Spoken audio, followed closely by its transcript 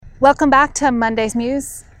Welcome back to Monday's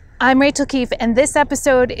Muse. I'm Rachael Keefe, and this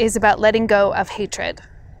episode is about letting go of hatred.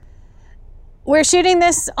 We're shooting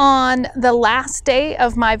this on the last day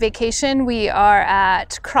of my vacation. We are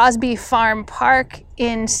at Crosby Farm Park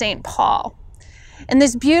in St. Paul. And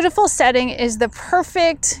this beautiful setting is the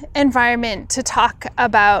perfect environment to talk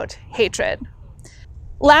about hatred.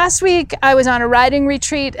 Last week I was on a riding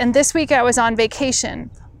retreat, and this week I was on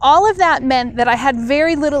vacation. All of that meant that I had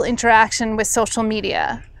very little interaction with social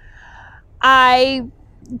media. I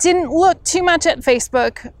didn't look too much at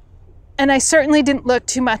Facebook, and I certainly didn't look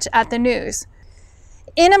too much at the news.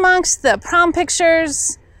 In amongst the prom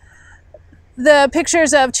pictures, the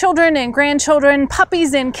pictures of children and grandchildren,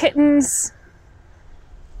 puppies and kittens,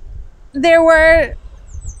 there were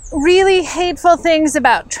really hateful things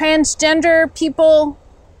about transgender people,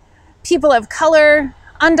 people of color,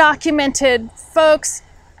 undocumented folks,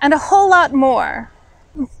 and a whole lot more.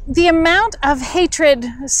 The amount of hatred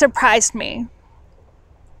surprised me.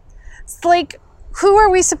 It's like, who are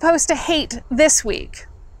we supposed to hate this week?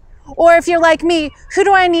 Or if you're like me, who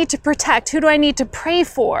do I need to protect? Who do I need to pray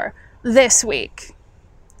for this week?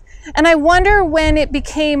 And I wonder when it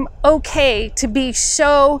became okay to be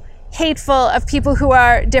so hateful of people who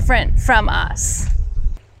are different from us.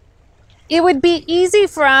 It would be easy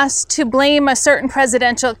for us to blame a certain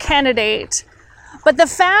presidential candidate, but the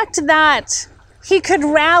fact that he could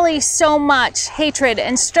rally so much hatred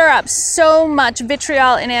and stir up so much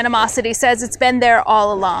vitriol and animosity says it's been there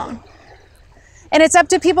all along. And it's up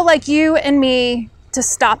to people like you and me to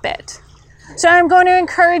stop it. So I'm going to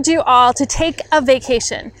encourage you all to take a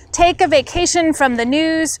vacation. Take a vacation from the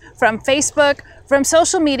news, from Facebook, from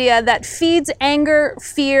social media that feeds anger,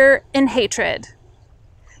 fear, and hatred.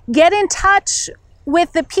 Get in touch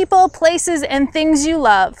with the people, places, and things you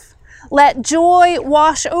love. Let joy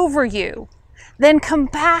wash over you. Then come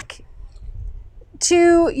back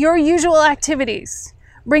to your usual activities,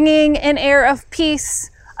 bringing an air of peace,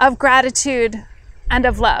 of gratitude, and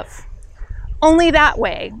of love. Only that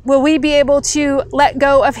way will we be able to let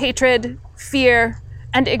go of hatred, fear,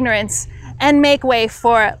 and ignorance, and make way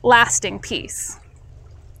for lasting peace.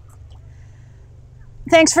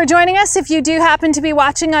 Thanks for joining us. If you do happen to be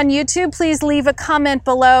watching on YouTube, please leave a comment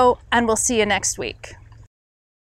below, and we'll see you next week.